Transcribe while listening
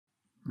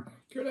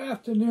Good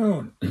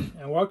afternoon,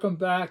 and welcome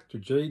back to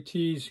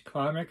JT's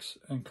Comics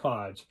and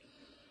Cards,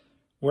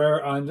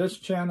 where on this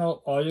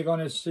channel, all you're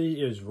going to see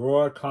is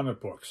raw comic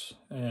books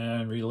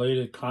and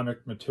related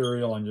comic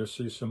material, and you'll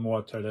see some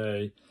more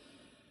today.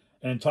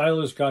 And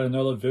Tyler's got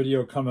another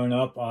video coming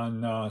up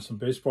on some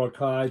baseball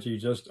cards. He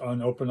just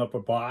opened up a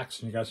box,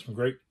 and he got some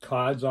great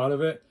cards out of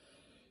it.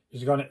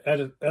 He's going to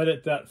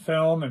edit that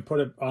film and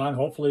put it on,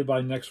 hopefully by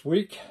next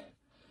week.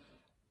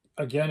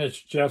 Again,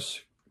 it's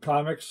JT's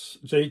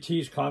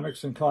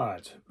Comics and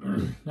Cards.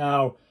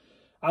 Now,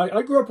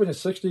 I grew up in the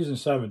 60s and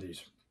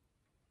 70s.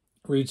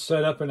 We'd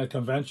set up in a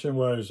convention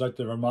where it was like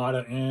the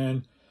Ramada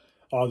Inn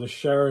or the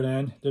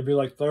Sheraton. There'd be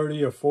like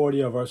 30 or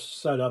 40 of us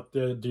set up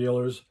there,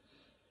 dealers.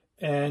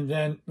 And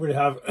then we'd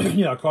have,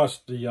 of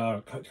course,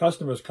 the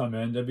customers come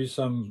in. There'd be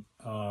some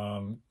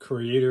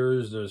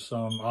creators, there's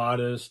some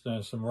artists,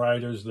 there's some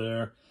writers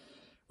there.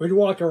 We'd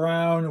walk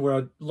around,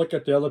 we'll look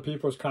at the other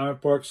people's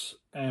comic books,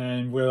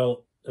 and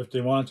we'll, if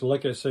they wanted to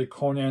look at, say,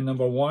 Conan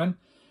 #1,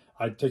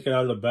 I'd take it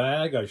out of the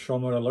bag, I'd show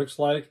them what it looks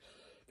like.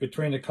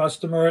 Between the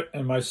customer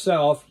and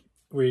myself,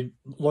 we'd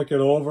look it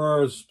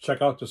over,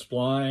 check out the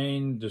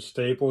spline, the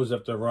staples,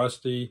 if they're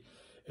rusty,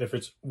 if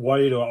it's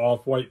white or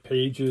off-white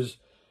pages.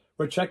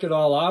 We'd check it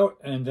all out,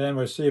 and then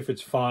we'll see if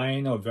it's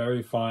fine or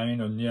very fine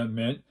or near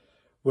mint.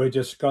 We'll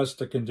discuss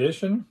the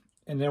condition,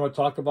 and then we'll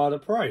talk about the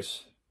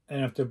price.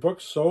 And if the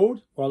book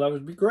sold, well, that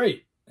would be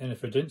great. And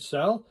if it didn't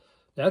sell,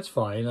 that's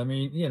fine. I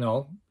mean,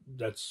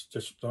 that's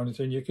just the only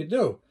thing you could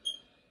do.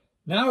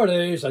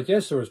 Nowadays, I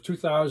guess it was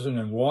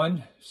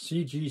 2001,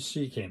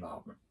 CGC came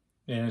out.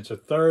 And it's a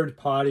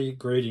third-party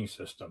grading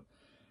system.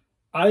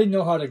 I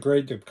know how to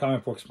grade the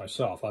comic books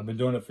myself. I've been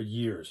doing it for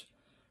years.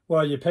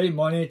 Well, you pay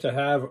money to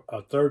have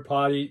a third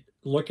party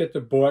look at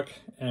the book,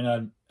 and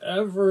on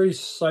every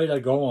site I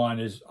go on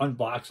is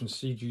unboxing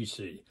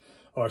CGC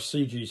or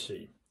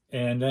CGC.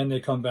 And then they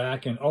come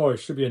back and, oh, it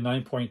should be a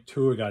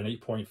 9.2, I got an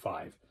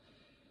 8.5.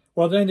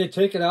 Well, then they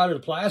take it out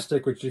of the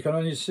plastic, which you can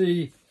only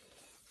see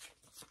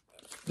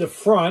the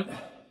front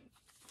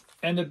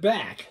and the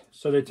back.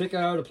 So they take it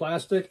out of the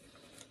plastic,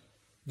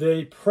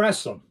 they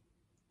press them,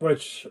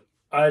 which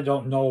I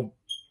don't know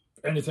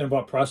anything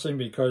about pressing,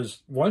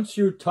 because once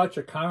you touch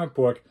a comic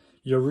book,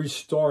 you're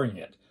restoring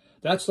it.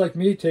 That's like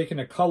me taking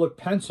a colored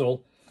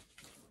pencil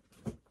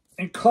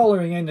and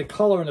coloring in the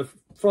color in the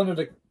front of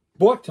the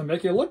book to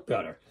make it look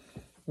better.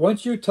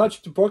 Once you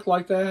touch the book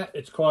like that,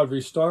 it's called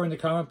restoring the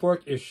comic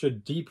book. It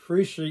should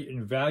depreciate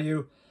in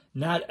value,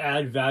 not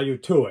add value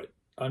to it.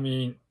 I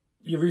mean,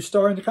 you're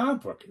restoring the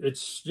comic book.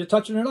 You're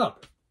touching it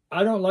up.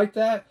 I don't like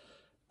that.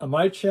 On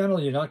my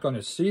channel, you're not going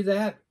to see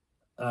that.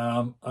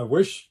 I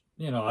wish,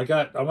 I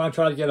want to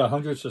try to get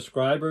 100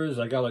 subscribers.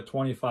 I got like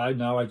 25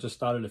 now. I just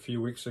started a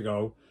few weeks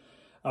ago.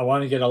 I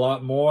want to get a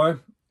lot more.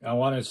 I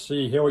want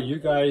to hear what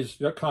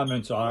your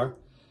comments are.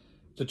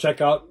 To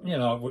check out,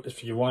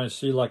 if you want to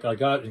see, like I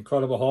got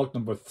Incredible Hulk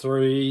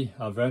 #3,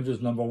 Avengers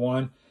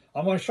 #1.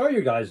 I'm going to show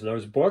you guys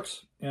those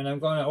books, and I'm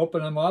going to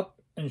open them up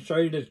and show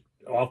you the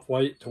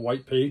off-white to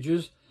white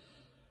pages.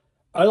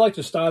 I like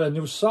to start a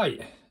new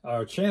site,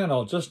 or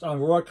channel, just on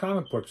raw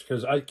comic books,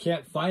 because I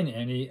can't find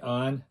any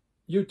on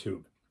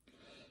YouTube.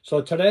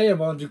 So today I'm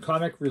going to do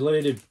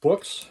comic-related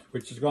books,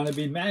 which is going to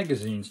be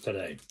magazines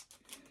today.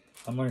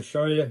 I'm going to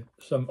show you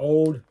some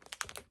old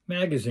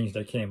magazines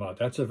that came out.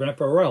 That's a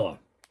Vampirella.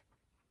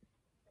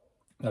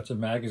 That's a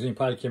magazine,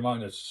 probably came out in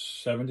the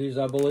 70s,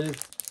 I believe.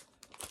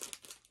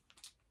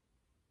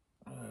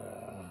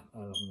 I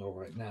don't know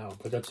right now,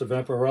 but that's a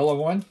Vampirella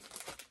one.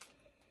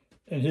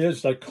 And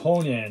here's the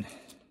Conan,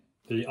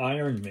 the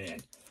Iron Man.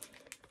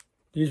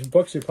 These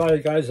books you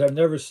probably guys have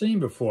never seen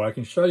before. I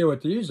can show you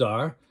what these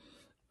are.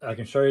 I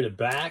can show you the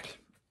back.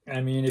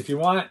 I mean, if you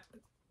want,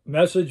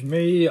 message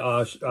me,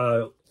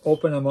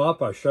 open them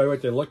up. I'll show you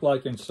what they look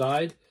like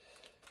inside.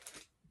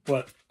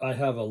 But I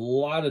have a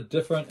lot of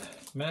different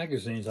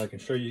magazines I can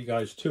show you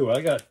guys too.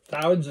 I got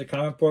thousands of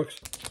comic books.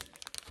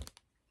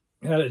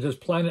 There's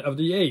Planet of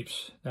the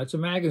Apes. That's a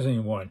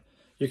magazine one.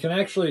 You can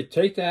actually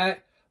take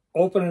that,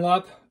 open it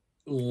up,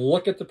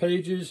 look at the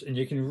pages, and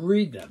you can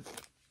read them.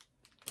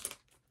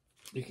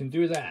 You can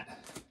do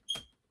that.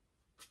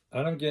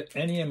 I don't get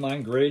any of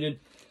mine graded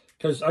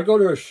because I go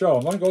to a show.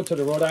 I'm going to go to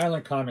the Rhode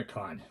Island Comic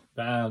Con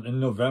in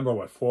November,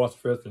 4th,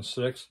 5th, and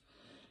 6th.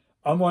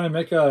 I'm going to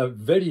make a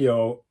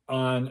video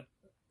on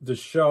the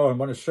show. I'm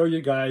going to show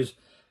you guys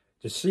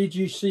the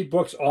CGC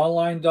books all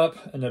lined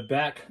up in the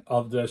back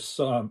of this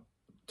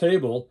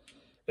table.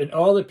 And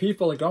all the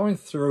people are going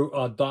through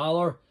 $1,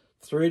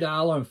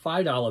 $3, and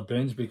 $5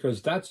 bins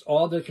because that's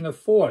all they can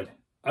afford.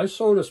 I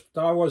sold a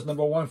Star Wars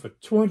 #1 for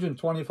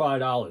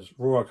 $225,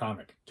 raw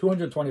comic,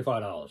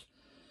 $225.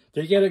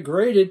 They get it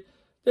graded,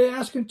 they're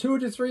asking $2,000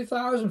 to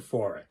 $3,000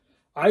 for it.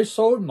 I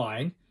sold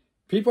mine.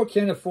 People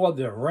can't afford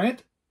their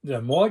rent,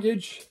 their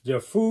mortgage, their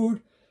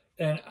food,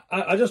 and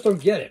I just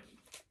don't get it.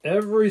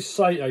 Every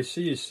site I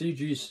see is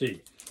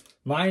CGC.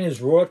 Mine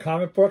is raw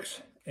comic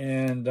books,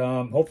 and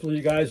hopefully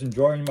you guys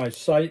enjoying my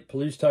site.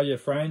 Please tell your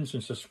friends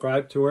and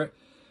subscribe to it.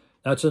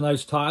 That's a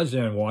nice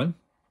Tarzan one.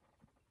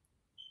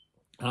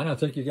 I don't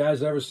think you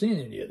guys ever seen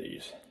any of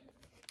these.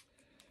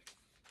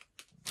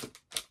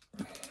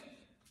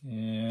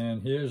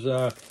 And here's,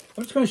 I'm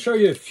just going to show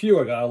you a few.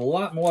 I got a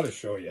lot more to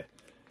show you.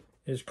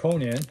 Here's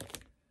Conan.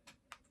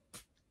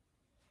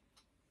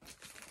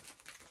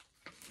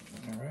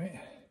 All right.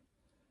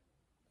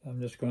 I'm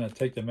just going to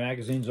take the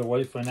magazines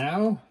away for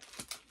now.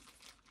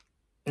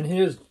 And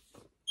here's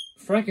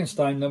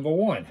Frankenstein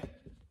 #1.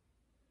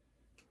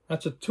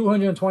 That's a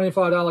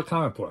 $225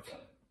 comic book.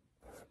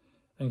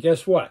 And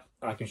guess what?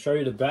 I can show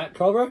you the back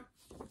cover.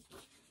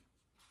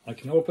 I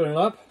can open it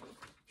up,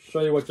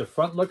 show you what the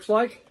front looks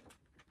like.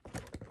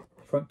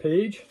 Front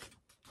page.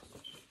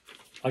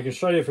 I can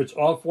show you if it's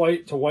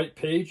off-white to white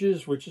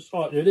pages, which is,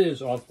 it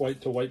is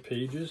off-white to white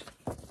pages.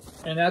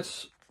 And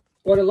that's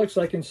what it looks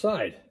like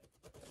inside.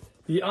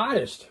 The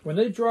artist, when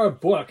they draw a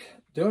book,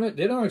 they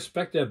don't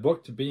expect that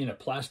book to be in a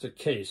plastic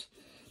case.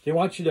 They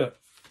want you to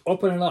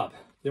open it up.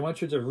 They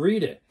want you to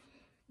read it.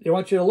 They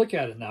want you to look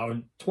at it now.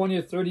 And 20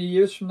 or 30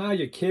 years from now,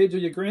 your kids or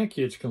your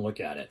grandkids can look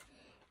at it.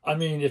 I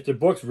mean, if the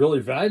book's really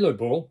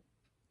valuable,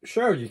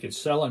 sure, you can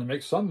sell it and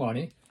make some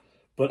money.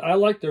 But I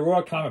like the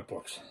raw comic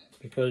books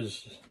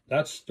because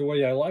that's the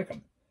way I like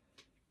them.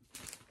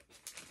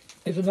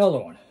 Here's another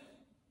one.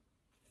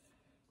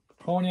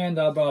 Conan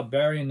the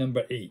Barbarian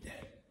 #8.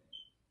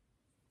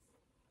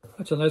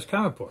 That's a nice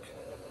comic book.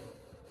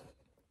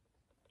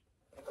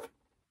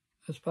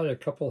 That's probably a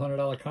couple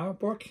 $100 comic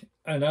book.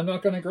 And I'm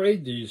not going to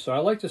grade these. So I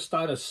like to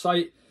start a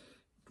site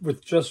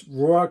with just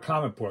raw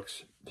comic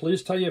books.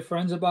 Please tell your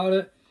friends about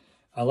it.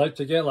 I like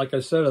to get, like I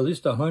said, at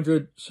least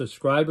 100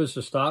 subscribers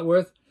to start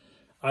with.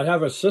 I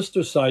have a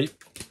sister site,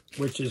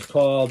 which is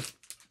called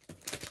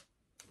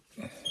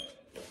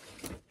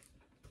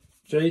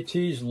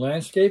JT's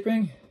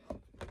Landscaping,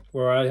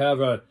 where I have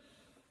a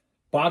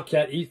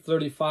Bobcat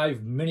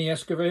E35 mini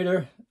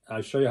excavator. I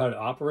show you how to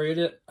operate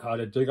it, how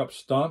to dig up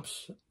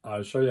stumps.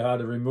 I'll show you how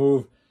to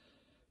remove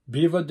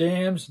beaver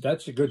dams.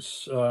 That's a good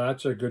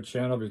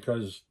channel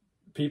because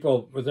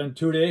people, within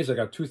 2 days, I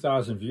got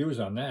 2,000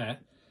 views on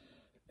that.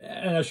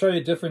 And I show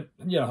you different,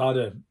 how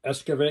to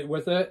excavate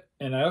with it.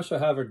 And I also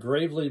have a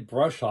Gravely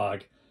brush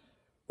hog,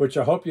 which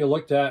I hope you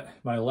looked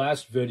at my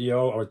last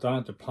video. I was down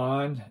at the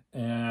pond,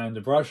 and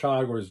the brush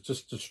hog was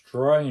just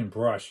destroying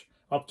brush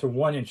up to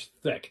 1 inch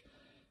thick.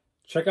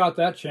 Check out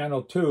that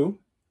channel too,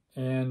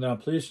 and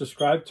please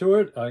subscribe to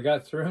it. I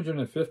got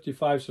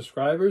 355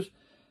 subscribers.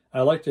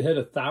 I'd like to hit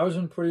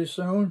 1,000 pretty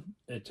soon.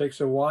 It takes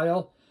a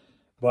while,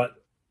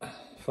 but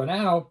for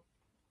now,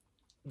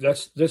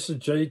 this is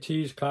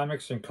JT's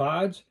Comics and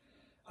Cards.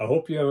 I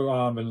hope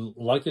you've been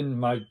liking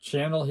my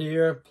channel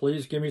here.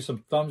 Please give me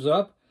some thumbs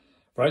up.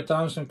 Write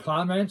down some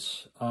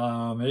comments.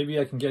 Maybe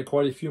I can get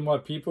quite a few more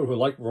people who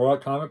like raw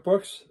comic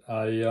books.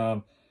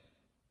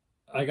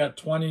 I got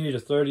 20 to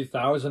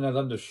 30,000 of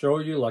them to show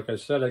you. Like I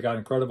said, I got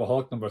Incredible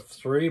Hulk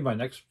 #3. My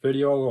next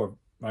video, or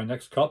my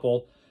next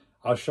couple,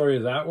 I'll show you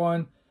that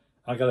one.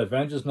 I got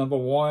Avengers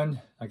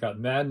 #1. I got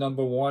Mad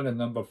 #1 and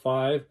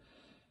 #5.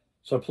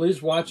 So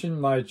please watch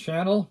my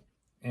channel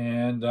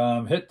and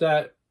hit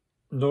that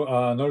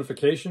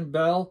notification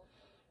bell.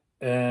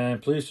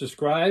 And please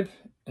subscribe.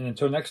 And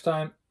until next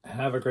time,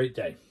 have a great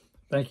day.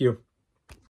 Thank you.